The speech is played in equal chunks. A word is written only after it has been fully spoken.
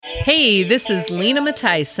Hey, this is Lena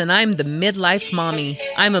Mattice, and I'm the Midlife Mommy.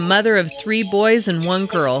 I'm a mother of 3 boys and 1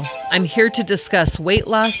 girl. I'm here to discuss weight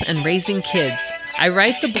loss and raising kids. I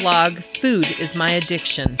write the blog, Food is My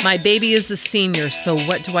Addiction. My baby is a senior, so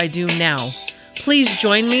what do I do now? Please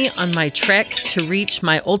join me on my trek to reach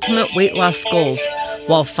my ultimate weight loss goals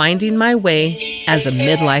while finding my way as a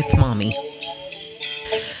midlife mommy.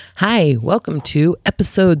 Hi, welcome to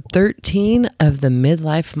episode 13 of the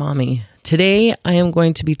Midlife Mommy. Today, I am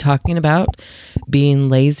going to be talking about being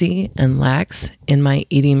lazy and lax in my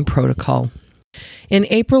eating protocol. In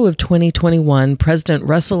April of 2021, President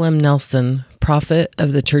Russell M. Nelson, prophet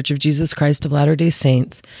of the Church of Jesus Christ of Latter-day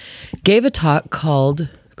Saints, gave a talk called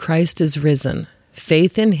Christ is Risen.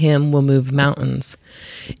 Faith in Him will move mountains.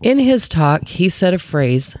 In his talk, he said a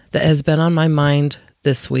phrase that has been on my mind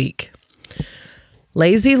this week.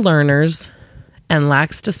 Lazy learners and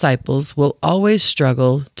lax disciples will always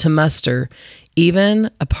struggle to muster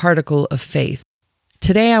even a particle of faith.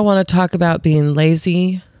 Today, I want to talk about being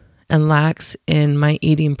lazy and lax in my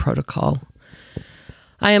eating protocol.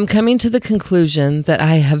 I am coming to the conclusion that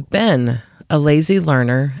I have been a lazy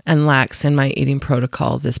learner and lax in my eating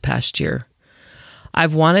protocol this past year.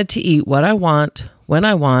 I've wanted to eat what I want, when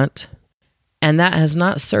I want, and that has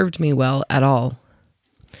not served me well at all.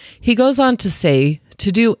 He goes on to say,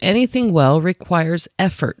 to do anything well requires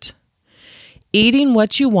effort. Eating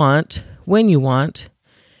what you want, when you want,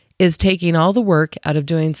 is taking all the work out of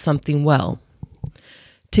doing something well.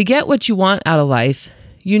 To get what you want out of life,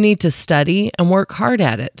 you need to study and work hard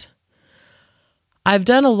at it. I've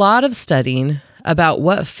done a lot of studying about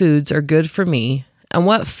what foods are good for me and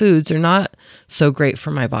what foods are not so great for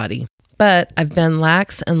my body. But I've been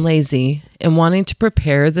lax and lazy in wanting to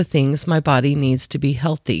prepare the things my body needs to be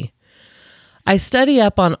healthy. I study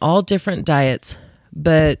up on all different diets,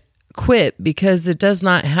 but quit because it does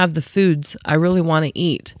not have the foods I really want to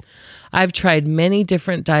eat. I've tried many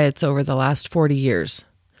different diets over the last 40 years.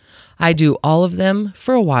 I do all of them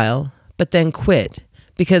for a while, but then quit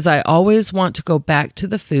because I always want to go back to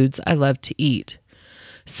the foods I love to eat.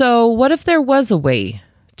 So what if there was a way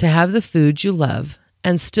to have the foods you love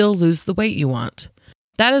and still lose the weight you want?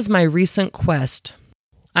 That is my recent quest.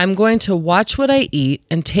 I'm going to watch what I eat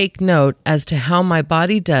and take note as to how my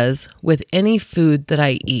body does with any food that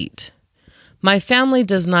I eat. My family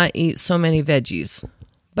does not eat so many veggies,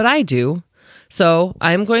 but I do. So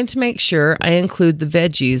I'm going to make sure I include the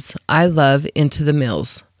veggies I love into the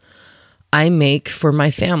meals I make for my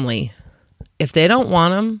family. If they don't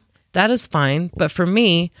want them, that is fine. But for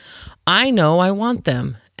me, I know I want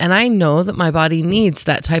them, and I know that my body needs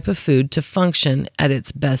that type of food to function at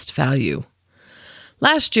its best value.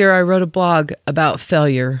 Last year, I wrote a blog about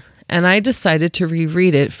failure, and I decided to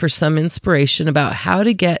reread it for some inspiration about how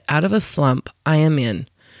to get out of a slump I am in.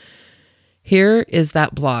 Here is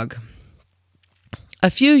that blog. A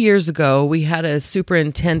few years ago, we had a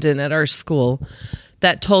superintendent at our school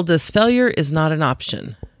that told us failure is not an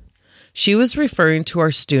option. She was referring to our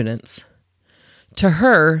students. To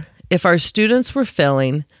her, if our students were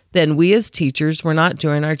failing, then we as teachers were not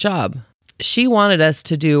doing our job. She wanted us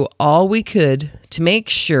to do all we could to make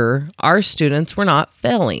sure our students were not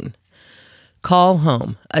failing. Call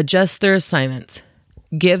home, adjust their assignments,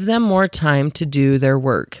 give them more time to do their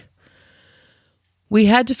work. We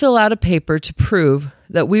had to fill out a paper to prove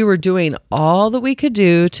that we were doing all that we could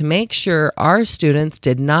do to make sure our students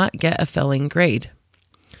did not get a failing grade.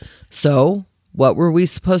 So, what were we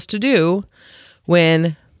supposed to do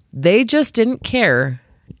when they just didn't care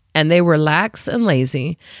and they were lax and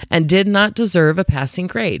lazy and did not deserve a passing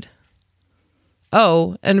grade?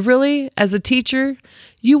 Oh, and really, as a teacher,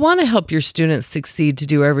 you want to help your students succeed to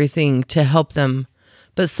do everything to help them,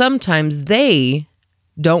 but sometimes they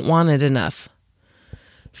don't want it enough.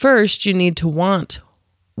 First, you need to want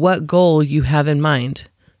what goal you have in mind.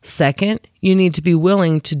 Second, you need to be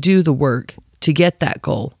willing to do the work to get that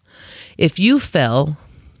goal. If you fail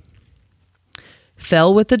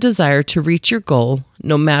with the desire to reach your goal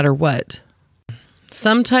no matter what.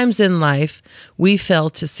 Sometimes in life, we fail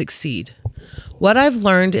to succeed. What I've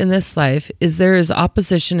learned in this life is there is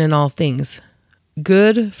opposition in all things.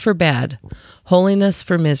 Good for bad, holiness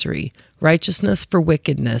for misery, righteousness for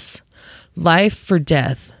wickedness, life for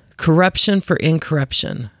death, corruption for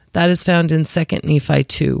incorruption. That is found in 2 Nephi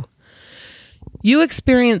 2. You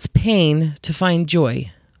experience pain to find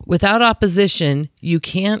joy. Without opposition, you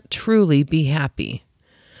can't truly be happy.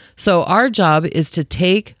 So our job is to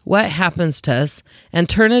take what happens to us and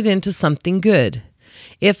turn it into something good.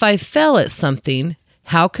 If I fail at something,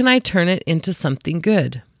 how can I turn it into something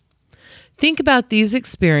good? Think about these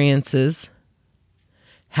experiences.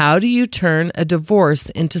 How do you turn a divorce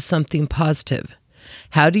into something positive?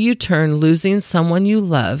 How do you turn losing someone you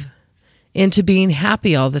love into being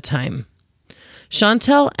happy all the time?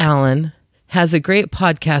 Chantel Allen has a great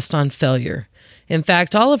podcast on failure. In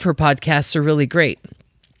fact, all of her podcasts are really great.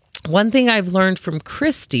 One thing I've learned from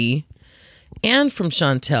Christy and from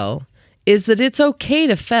Chantel is that it's okay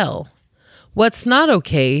to fail. What's not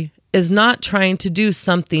okay is not trying to do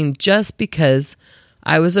something just because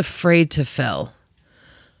I was afraid to fail.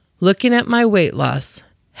 Looking at my weight loss,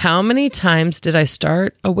 how many times did I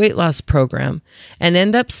start a weight loss program and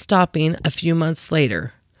end up stopping a few months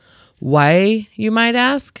later? Why, you might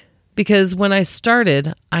ask? Because when I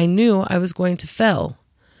started, I knew I was going to fail.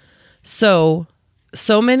 So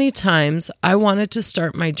many times I wanted to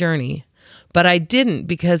start my journey, but I didn't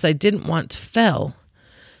because I didn't want to fail.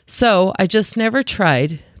 So I just never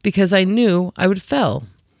tried because I knew I would fail.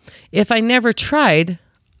 If I never tried,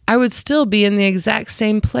 I would still be in the exact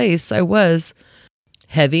same place I was,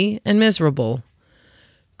 heavy and miserable.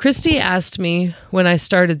 Christy asked me when I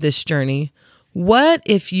started this journey, what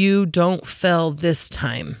if you don't fail this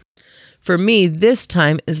time? For me, this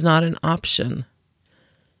time is not an option.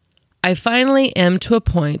 I finally am to a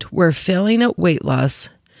point where failing at weight loss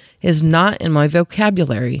is not in my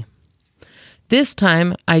vocabulary. This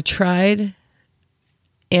time I tried,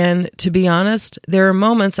 and to be honest, there are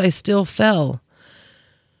moments I still fail.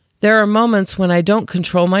 There are moments when I don't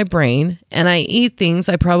control my brain and I eat things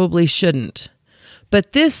I probably shouldn't.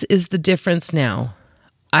 But this is the difference now.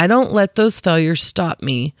 I don't let those failures stop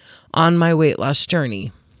me on my weight loss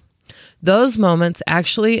journey. Those moments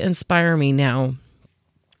actually inspire me now.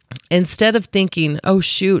 Instead of thinking, oh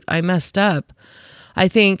shoot, I messed up, I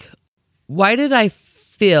think, why did I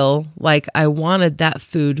feel like I wanted that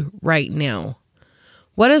food right now?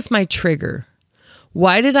 What is my trigger?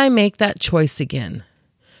 Why did I make that choice again?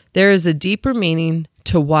 There is a deeper meaning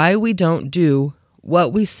to why we don't do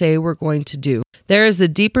what we say we're going to do. There is a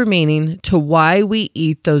deeper meaning to why we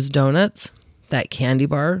eat those donuts, that candy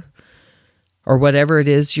bar, or whatever it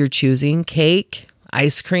is you're choosing, cake,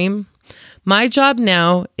 ice cream. My job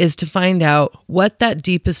now is to find out what that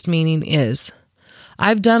deepest meaning is.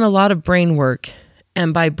 I've done a lot of brain work,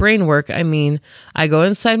 and by brain work, I mean I go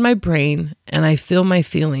inside my brain and I feel my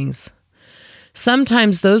feelings.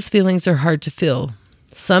 Sometimes those feelings are hard to feel.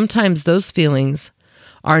 Sometimes those feelings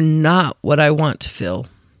are not what I want to feel.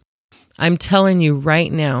 I'm telling you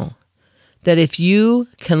right now that if you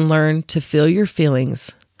can learn to feel your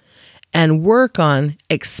feelings and work on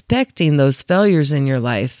expecting those failures in your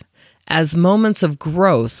life as moments of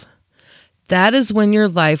growth, that is when your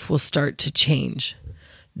life will start to change.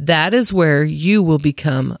 That is where you will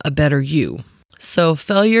become a better you. So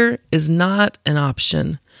failure is not an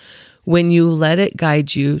option when you let it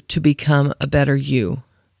guide you to become a better you.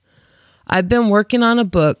 I've been working on a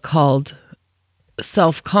book called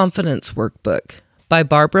Self-Confidence Workbook by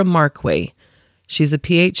Barbara Markway. She's a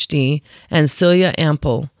PhD, and Celia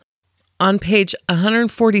Ample. On page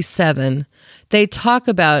 147, they talk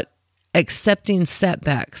about accepting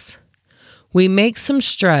setbacks. We make some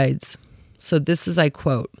strides. So this is, I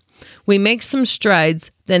quote, we make some strides,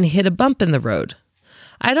 then hit a bump in the road.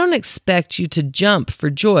 I don't expect you to jump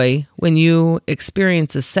for joy when you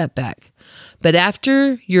experience a setback. But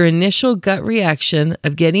after your initial gut reaction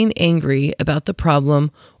of getting angry about the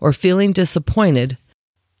problem or feeling disappointed,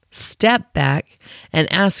 step back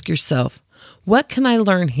and ask yourself, what can I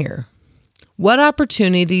learn here? What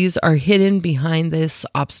opportunities are hidden behind this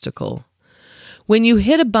obstacle? When you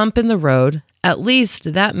hit a bump in the road, at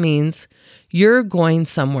least that means you're going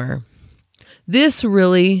somewhere. This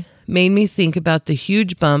really made me think about the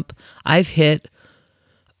huge bump I've hit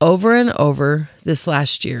over and over this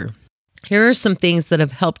last year. Here are some things that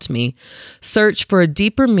have helped me search for a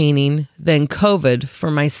deeper meaning than COVID for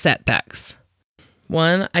my setbacks.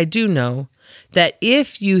 One, I do know that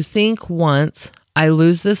if you think once I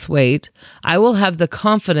lose this weight, I will have the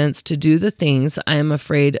confidence to do the things I am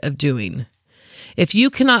afraid of doing. If you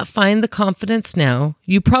cannot find the confidence now,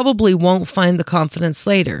 you probably won't find the confidence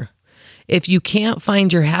later. If you can't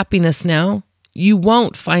find your happiness now, you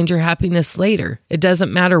won't find your happiness later. It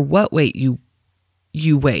doesn't matter what weight you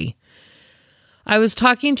weigh. I was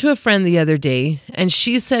talking to a friend the other day, and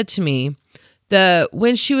she said to me that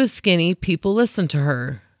when she was skinny, people listened to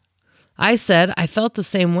her. I said I felt the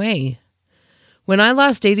same way. When I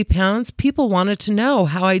lost 80 pounds, people wanted to know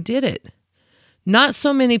how I did it. Not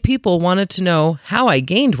so many people wanted to know how I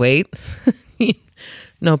gained weight.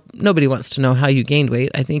 No, nobody wants to know how you gained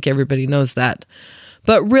weight. I think everybody knows that.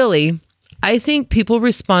 But really, I think people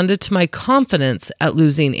responded to my confidence at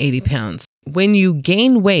losing 80 pounds. When you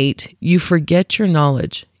gain weight, you forget your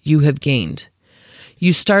knowledge you have gained.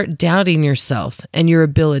 You start doubting yourself and your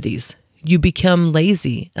abilities. you become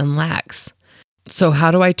lazy and lax. So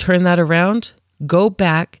how do I turn that around? Go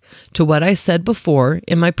back to what I said before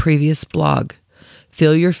in my previous blog.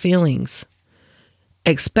 Feel your feelings.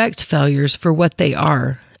 Expect failures for what they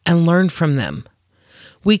are and learn from them.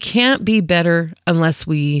 We can't be better unless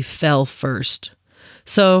we fail first.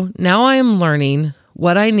 So now I am learning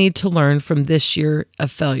what I need to learn from this year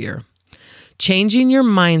of failure. Changing your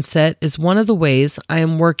mindset is one of the ways I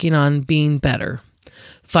am working on being better.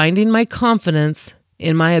 Finding my confidence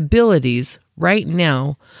in my abilities right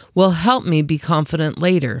now will help me be confident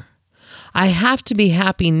later. I have to be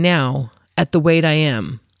happy now at the weight I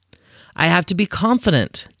am. I have to be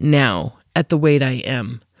confident now at the weight I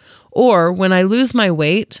am. Or when I lose my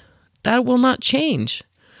weight, that will not change.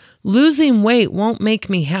 Losing weight won't make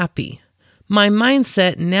me happy. My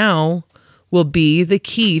mindset now will be the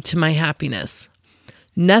key to my happiness.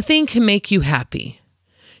 Nothing can make you happy.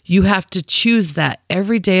 You have to choose that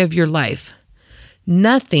every day of your life.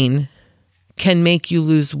 Nothing can make you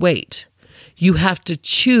lose weight. You have to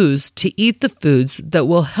choose to eat the foods that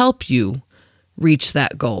will help you reach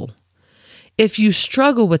that goal. If you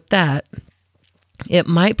struggle with that, it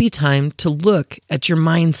might be time to look at your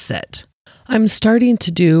mindset. I'm starting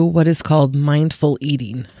to do what is called mindful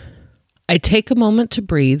eating. I take a moment to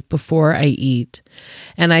breathe before I eat,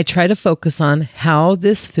 and I try to focus on how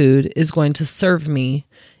this food is going to serve me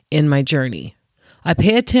in my journey. I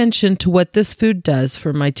pay attention to what this food does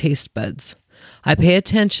for my taste buds. I pay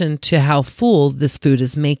attention to how full this food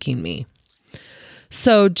is making me.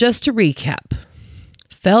 So just to recap,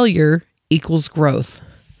 failure equals growth.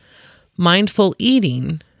 Mindful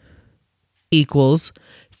eating equals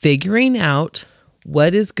figuring out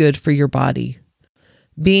what is good for your body.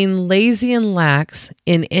 Being lazy and lax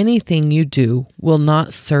in anything you do will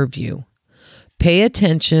not serve you. Pay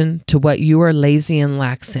attention to what you are lazy and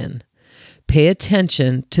lax in. Pay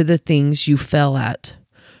attention to the things you fail at.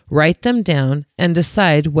 Write them down and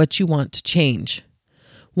decide what you want to change.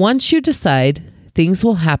 Once you decide, things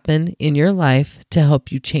will happen in your life to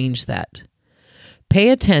help you change that. Pay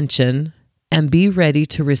attention and be ready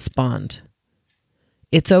to respond.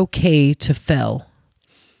 It's okay to fail,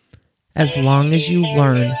 as long as you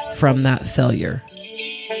learn from that failure.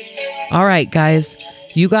 All right, guys,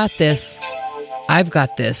 you got this. I've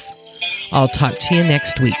got this. I'll talk to you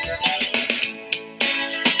next week.